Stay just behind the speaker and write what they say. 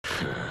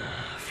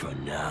For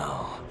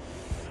now,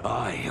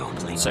 I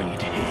only Second.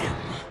 need him.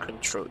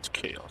 Controlled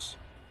chaos.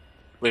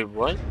 Wait,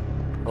 what?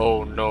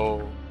 Oh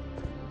no.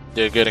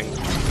 They're getting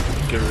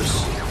gears.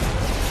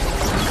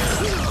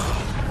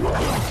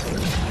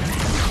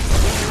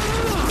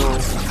 No.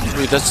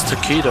 Wait, that's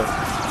Takeda.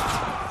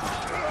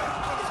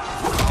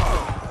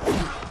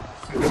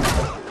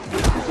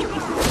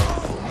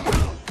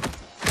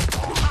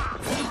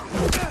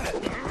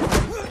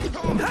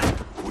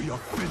 We are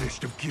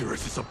finished if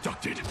Geras is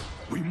abducted.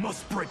 We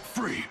must break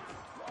free.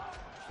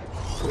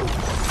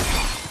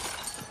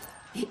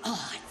 The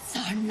odds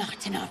are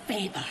not in our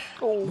favor.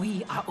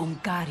 We are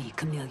Ungari,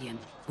 Chameleon.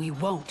 We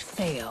won't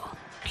fail.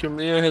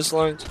 Kimia has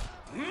lines.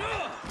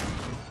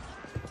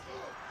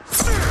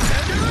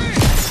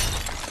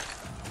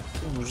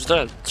 Who's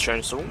that?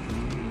 Chainsaw?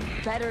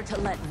 Better to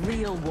let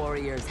real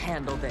warriors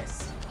handle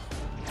this.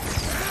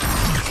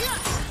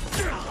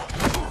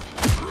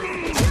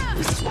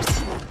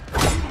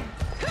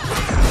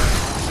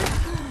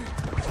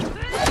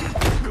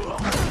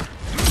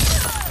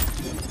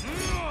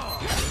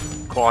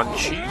 Quan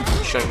Chi,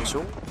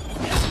 Chainsaw.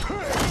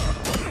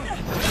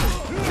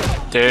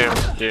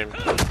 Damn.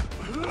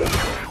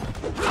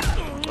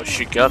 Oh,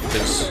 she got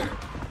this.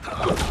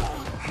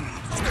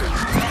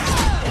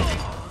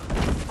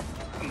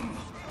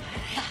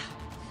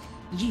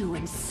 You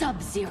and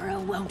Sub-Zero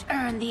won't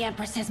earn the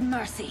Empress's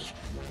mercy.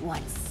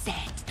 Once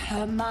set,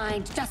 her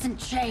mind doesn't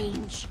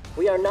change.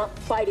 We are not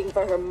fighting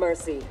for her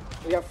mercy.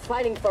 We are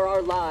fighting for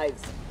our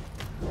lives.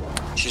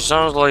 She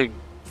sounds like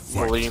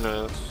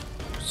Melina's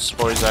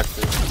voice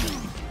actor.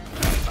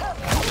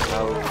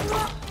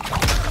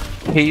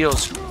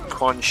 Chaos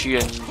Quan Chi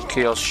and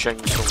Chaos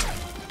Chainsaw.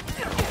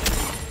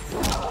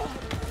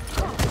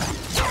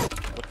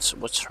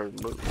 What's her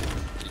move?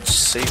 It's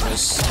same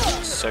as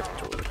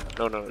Sector.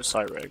 No, it's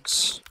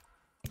Cyrex.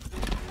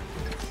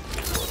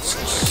 What's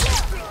this?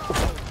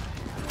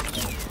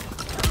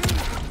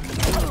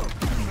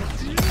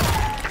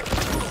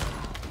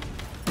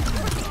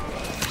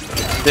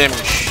 Damn,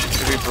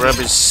 every grab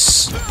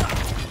is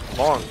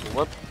long.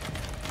 What?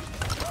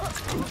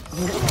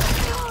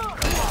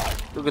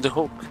 Look at the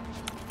hook.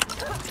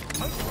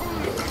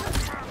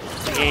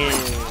 Damn.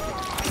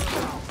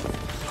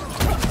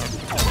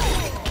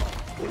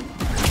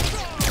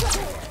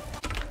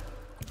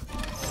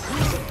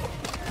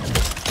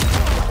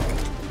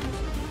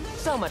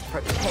 So much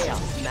for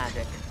chaos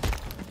magic.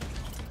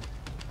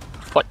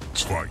 Fight.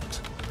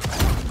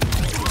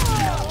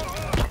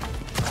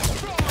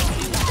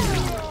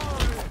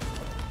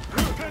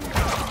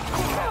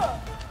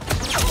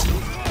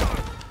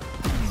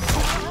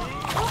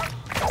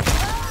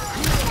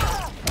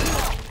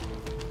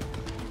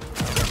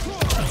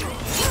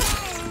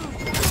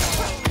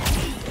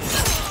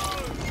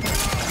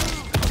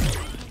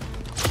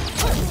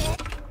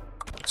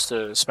 What's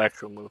the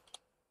spectrum move?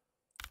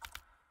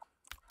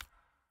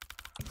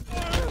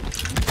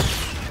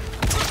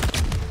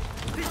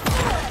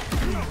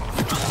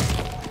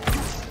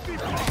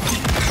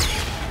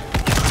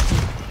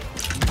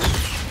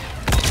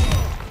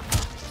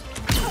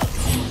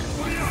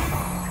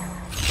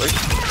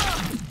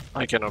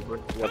 I cannot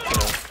bring the weapon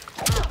out.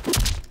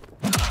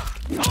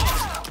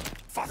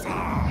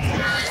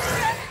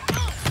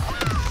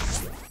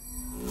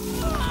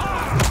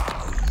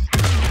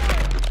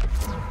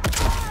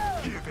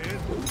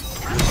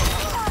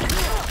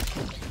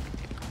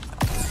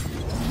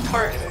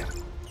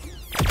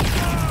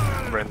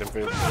 Random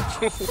food.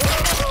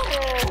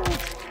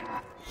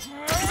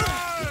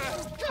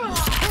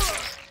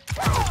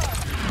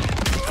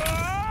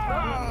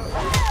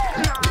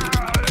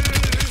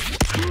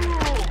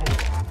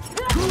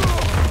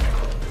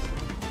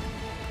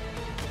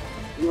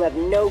 You have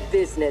no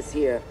business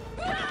here.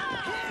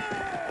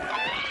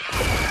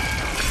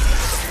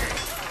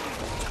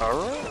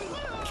 Tara?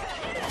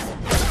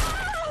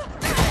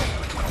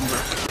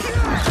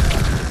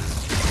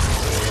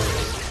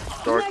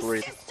 Dark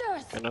Raid.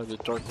 Another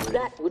Dark Raid.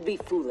 That would be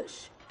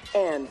foolish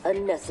and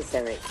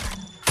unnecessary.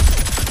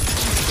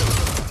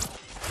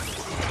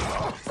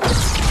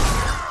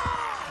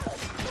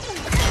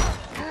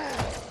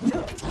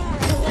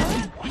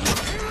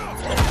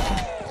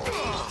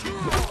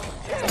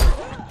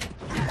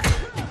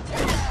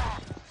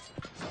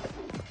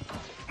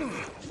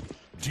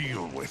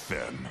 Deal with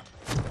them.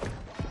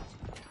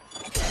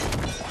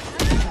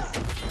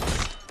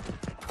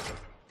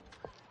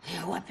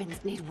 Your weapons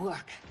need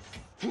work.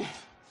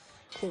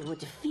 They were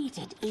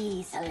defeated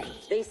easily.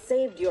 They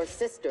saved your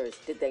sisters,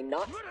 did they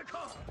not?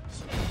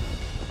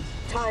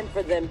 Time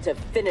for them to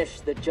finish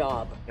the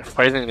job. You're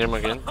fighting them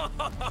again.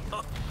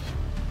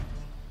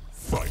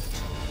 Fight.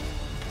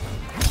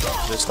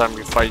 This time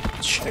we fight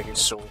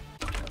Chainsaw.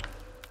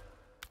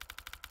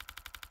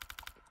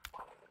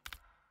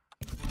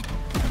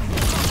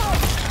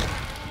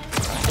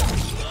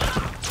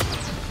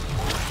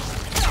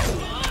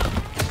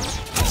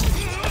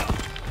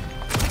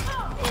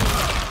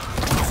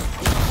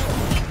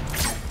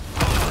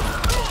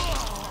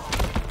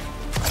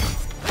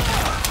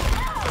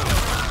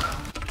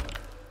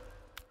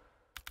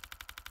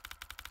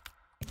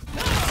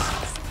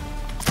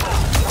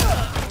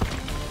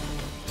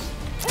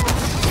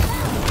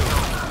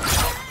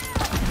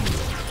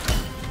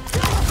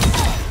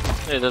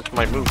 Hey, that's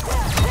my move.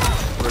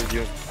 What are you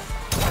doing?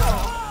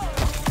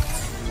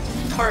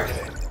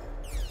 Targeting.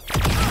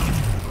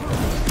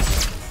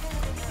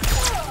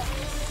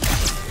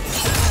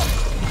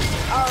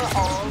 Are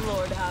all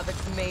Lord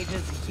Havoc's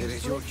mages It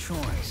is your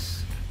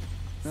choice.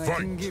 I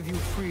can give you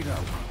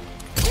freedom.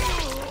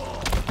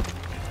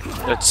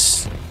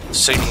 That's the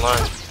same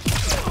line.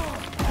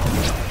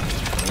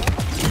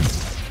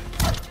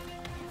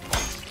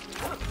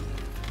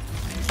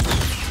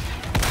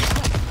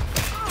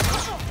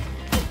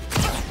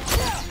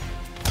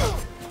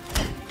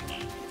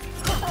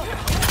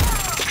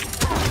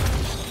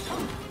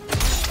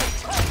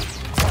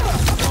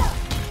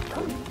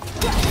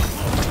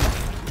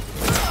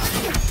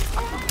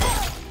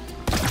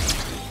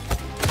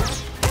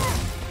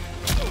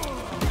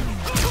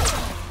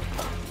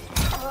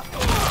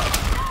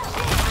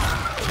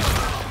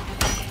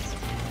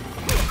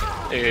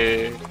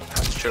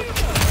 Sure.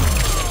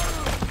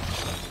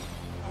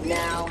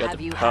 Now, Got have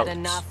the you had pouch.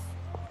 enough?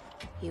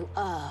 You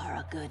are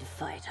a good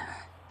fighter.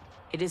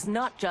 It is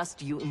not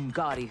just you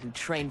Ungari who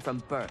train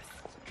from birth.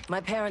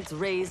 My parents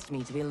raised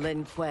me to be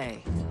Lin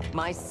Kuei.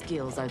 My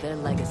skills are their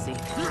legacy.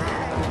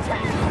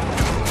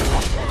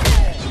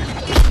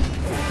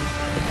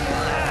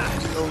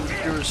 Oh,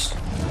 yours.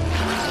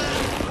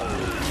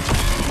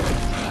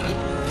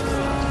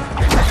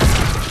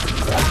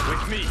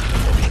 With me.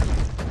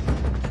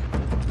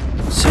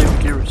 Save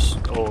gears.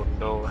 Oh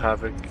no,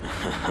 Havoc.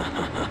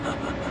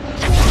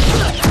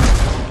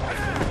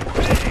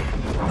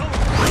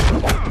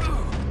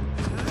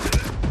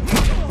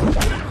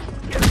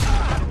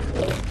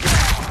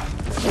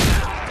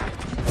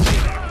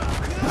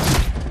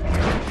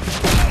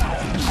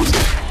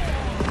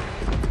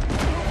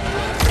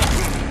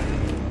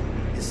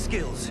 His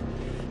skills,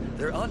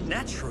 they're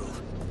unnatural.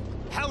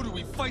 How do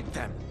we fight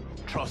them?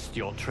 Trust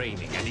your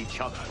training and each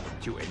other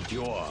to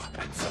endure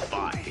and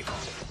survive.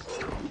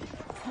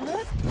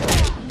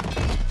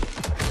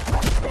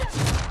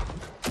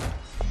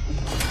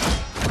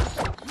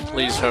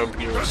 Please help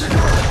gears.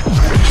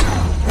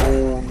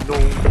 Oh no.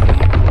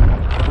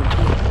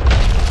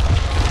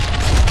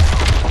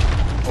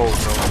 Oh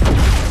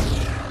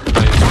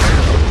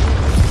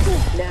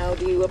no. Now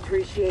do you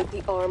appreciate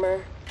the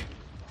armor?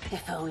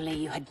 If only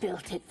you had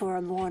built it for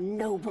a more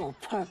noble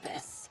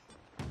purpose.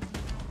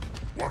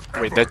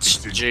 Wait, that's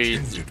Whatever its Jade.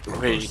 intended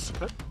Wait.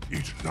 purpose,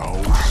 it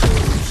now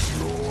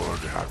serves Lord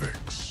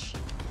Havoc's.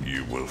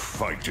 You will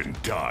fight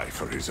and die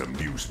for his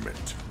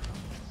amusement.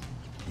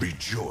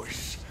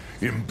 Rejoice.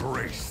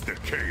 Embrace the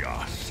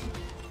chaos.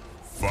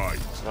 Fight.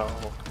 No.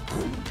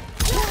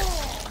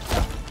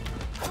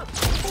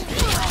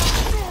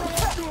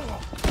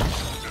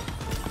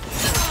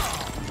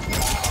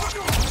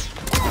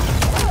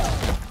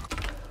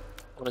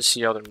 I wanna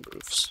see other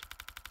moves.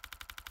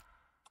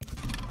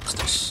 What's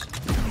this?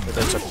 Oh,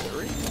 that's a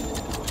berry?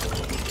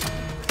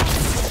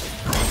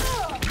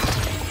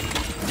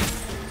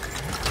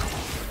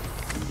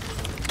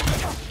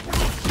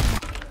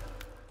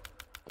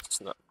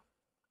 It's not.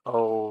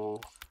 Oh,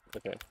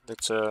 okay.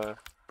 That's a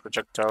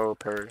projectile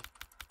parry.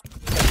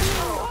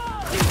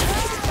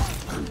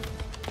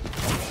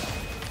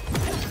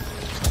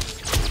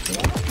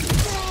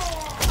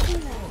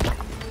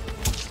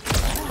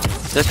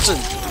 That's a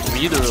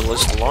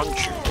meterless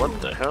launcher.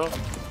 What the hell?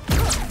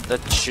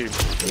 That shoot.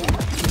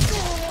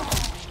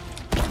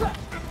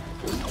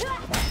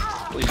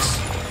 Please.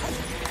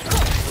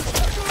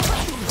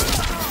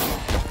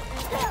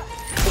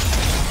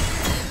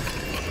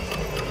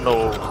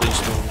 No, please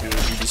don't do the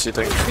EDC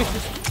thing.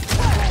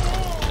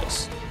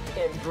 Yes.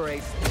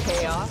 Embrace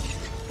chaos.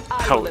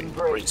 I How will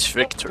embrace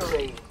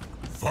victory.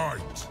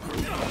 Fight.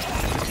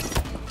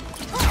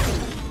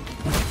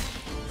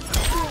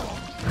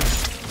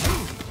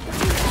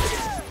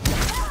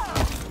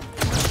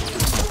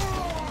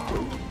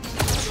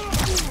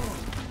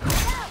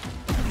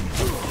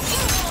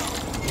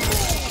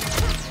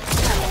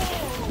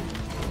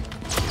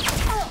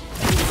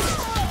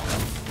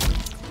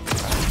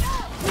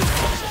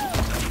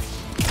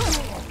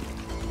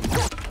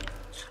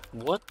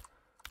 What?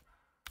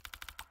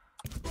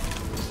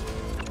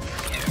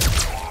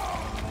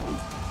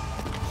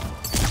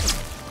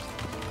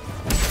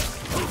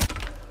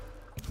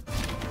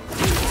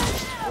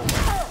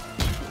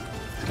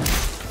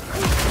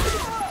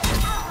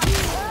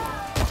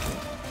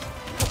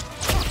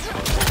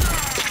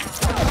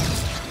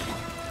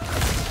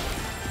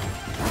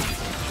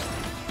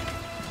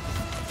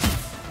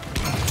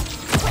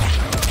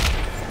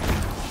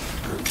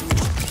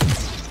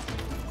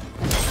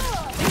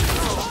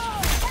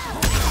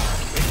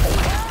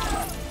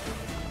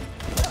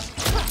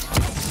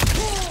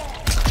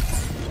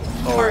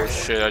 Oh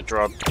shit, I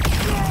dropped.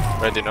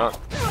 I did not.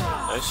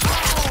 Nice.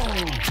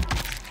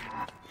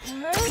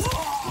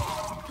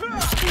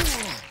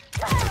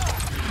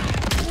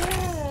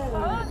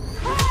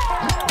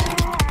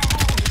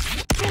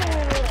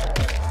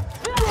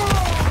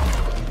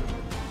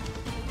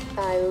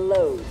 I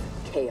loathe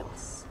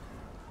chaos.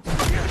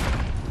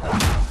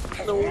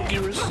 No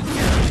gears.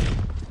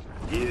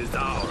 He is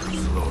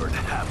ours, Lord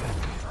Havoc.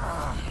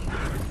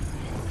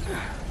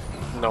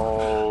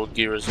 No,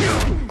 gears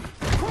down.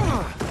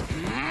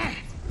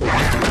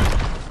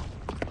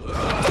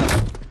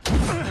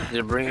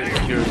 They're bringing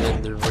gears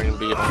in, they're bringing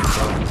beyond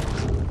down.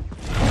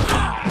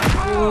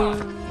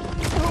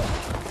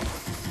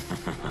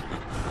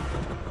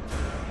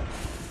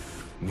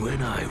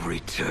 When I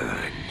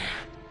return,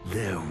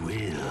 there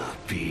will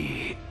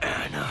be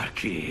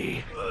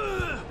anarchy.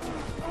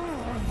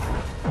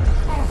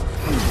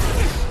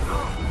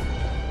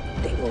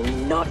 They will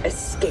not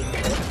escape.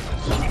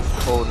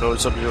 Oh no,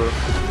 Sub-Zero.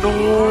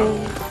 No!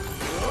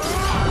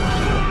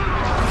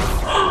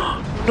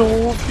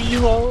 No,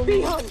 beyond!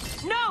 Beyond!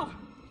 No!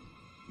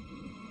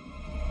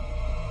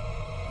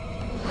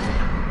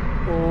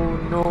 Oh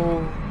no.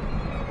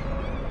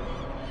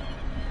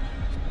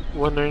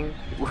 Wondering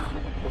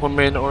one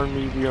man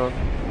army beyond.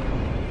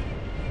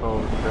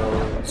 Oh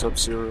no,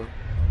 Sub-Zero.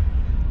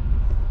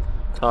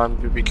 Time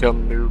to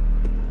become noob.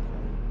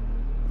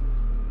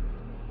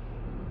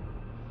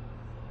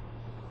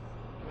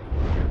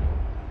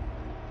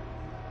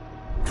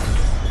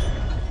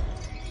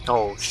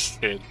 Oh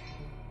shit.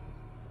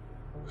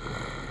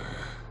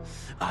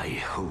 I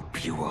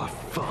hope you are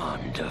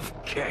fond of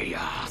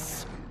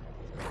chaos.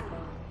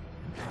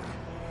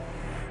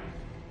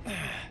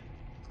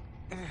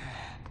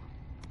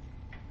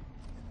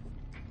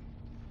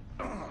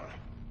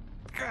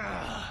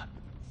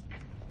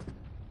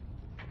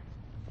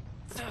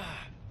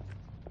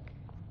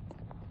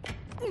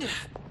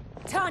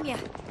 Tanya,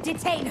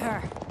 detain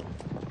her.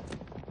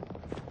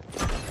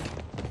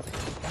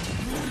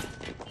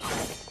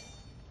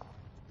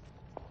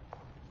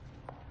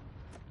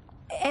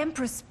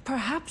 Empress,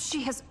 perhaps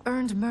she has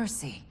earned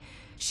mercy.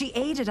 She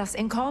aided us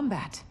in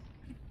combat.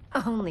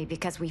 Only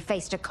because we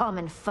faced a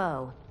common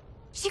foe.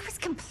 She was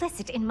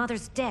complicit in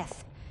Mother's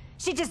death.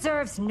 She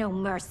deserves no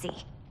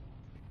mercy.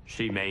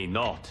 She may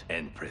not,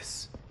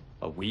 Empress.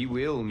 But we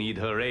will need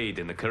her aid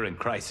in the current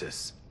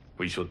crisis.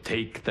 We should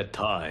take the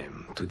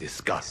time to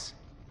discuss.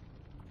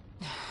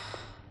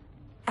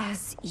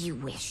 As you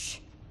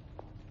wish.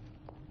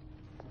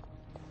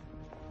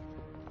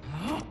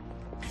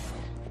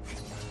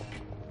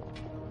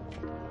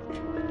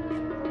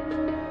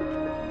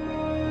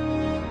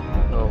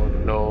 Oh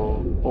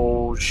no.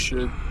 Oh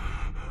shit.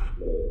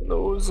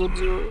 No,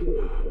 Sub-Zero.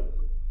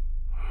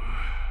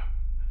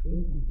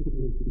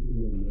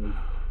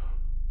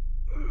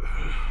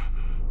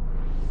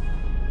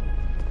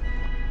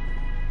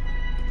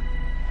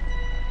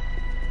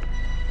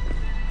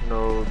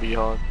 No,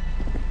 beyond.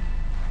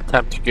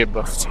 Time to get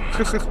buffed.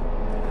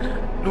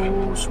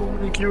 No, so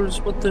many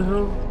gears, what the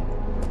hell?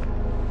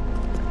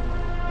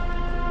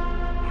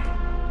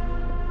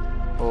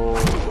 Oh.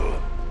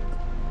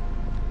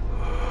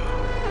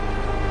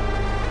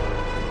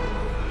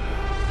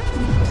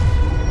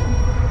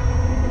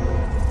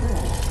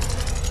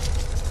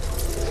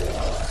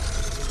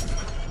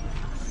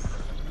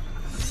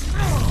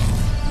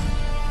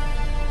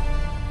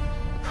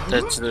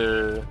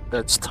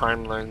 That's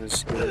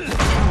timelines.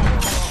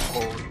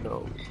 Oh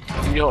no.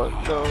 Beyond,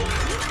 no.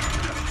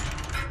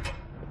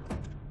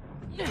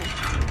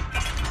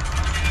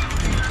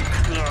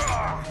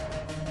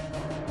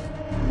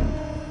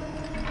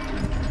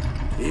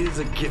 He is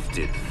a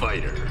gifted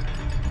fighter.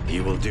 He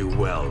will do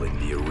well in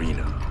the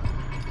arena.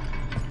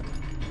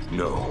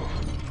 No.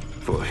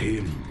 For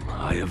him,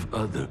 I have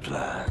other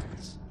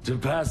plans. To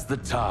pass the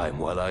time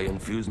while I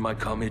infuse my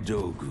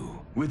Kamidogu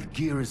with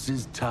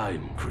Gearus's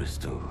time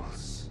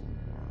crystals.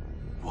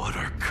 What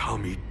are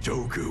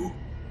Kamidogu?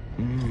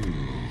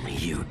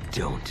 You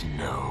don't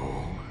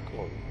know.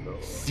 Oh no.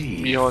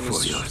 See Beyond for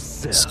is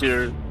yourself.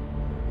 scared.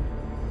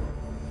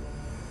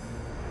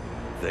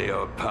 They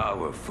are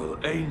powerful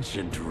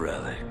ancient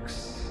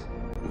relics.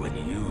 When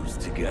used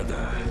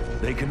together,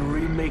 they can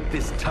remake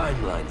this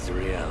timeline's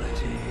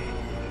reality.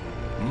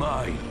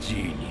 My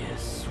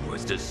genius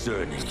was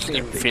discerning that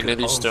they could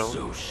Infinity Stone.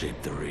 also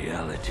shape the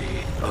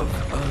reality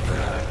of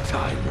other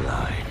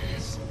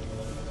timelines.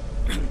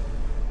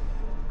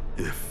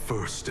 If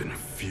first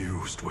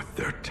infused with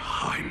their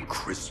time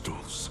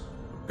crystals.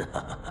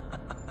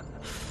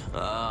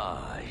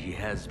 Ah, he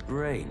has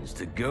brains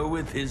to go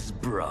with his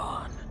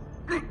brawn.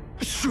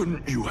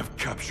 Shouldn't you have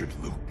captured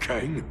Liu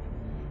Kang?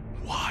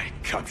 Why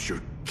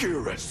capture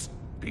Gearus?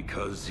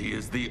 Because he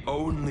is the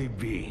only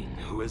being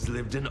who has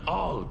lived in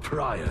all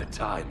prior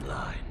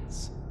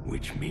timelines.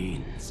 Which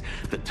means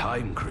the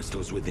time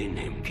crystals within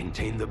him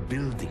contain the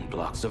building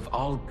blocks of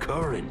all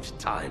current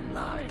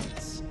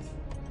timelines.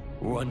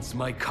 Once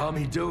my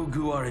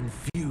Kamidogu are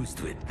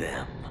infused with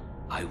them,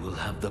 I will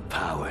have the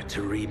power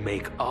to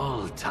remake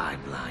all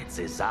timelines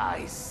as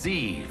I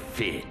see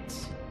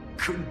fit.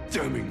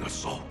 Condemning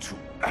us all to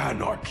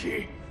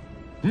anarchy.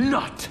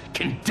 Not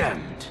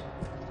condemned.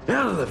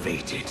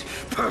 Elevated.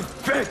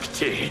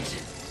 Perfected.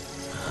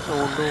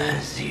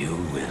 As you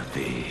will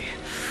be.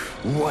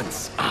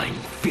 Once I'm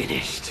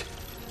finished.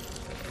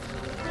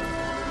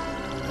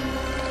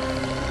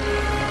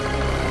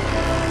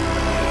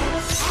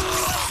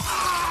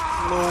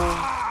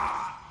 No.